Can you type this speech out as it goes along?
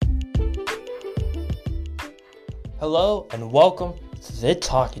Hello and welcome to It's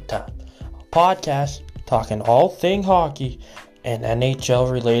Hockey Time, a podcast talking all thing hockey and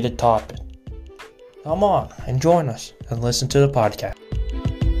NHL related topics. Come on and join us and listen to the podcast.